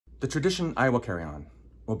The tradition I will carry on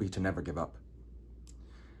will be to never give up.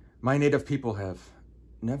 My native people have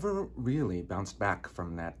never really bounced back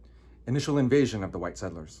from that initial invasion of the white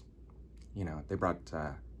settlers. You know, they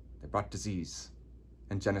brought disease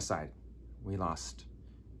and genocide. We lost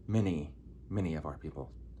many, many of our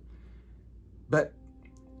people. But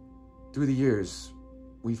through the years,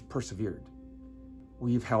 we've persevered.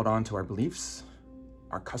 We've held on to our beliefs,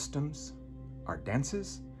 our customs, our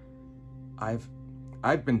dances.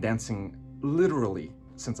 I've been dancing literally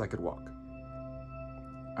since I could walk.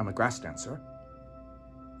 I'm a grass dancer.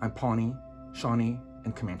 I'm Pawnee, Shawnee,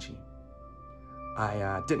 and Comanche.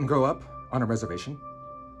 I didn't grow up on a reservation.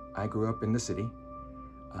 I grew up in the city.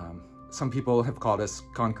 Some people have called us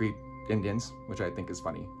concrete Indians, which I think is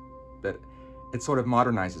funny, but it sort of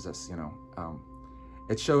modernizes us, you know.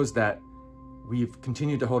 It shows that we've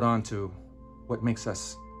continued to hold on to what makes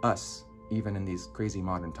us us, even in these crazy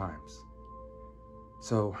modern times.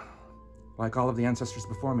 So, like all of the ancestors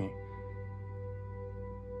before me,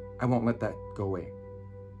 I won't let that go away.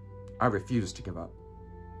 I refuse to give up.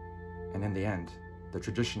 And in the end, the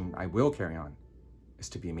tradition I will carry on is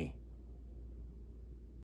to be me.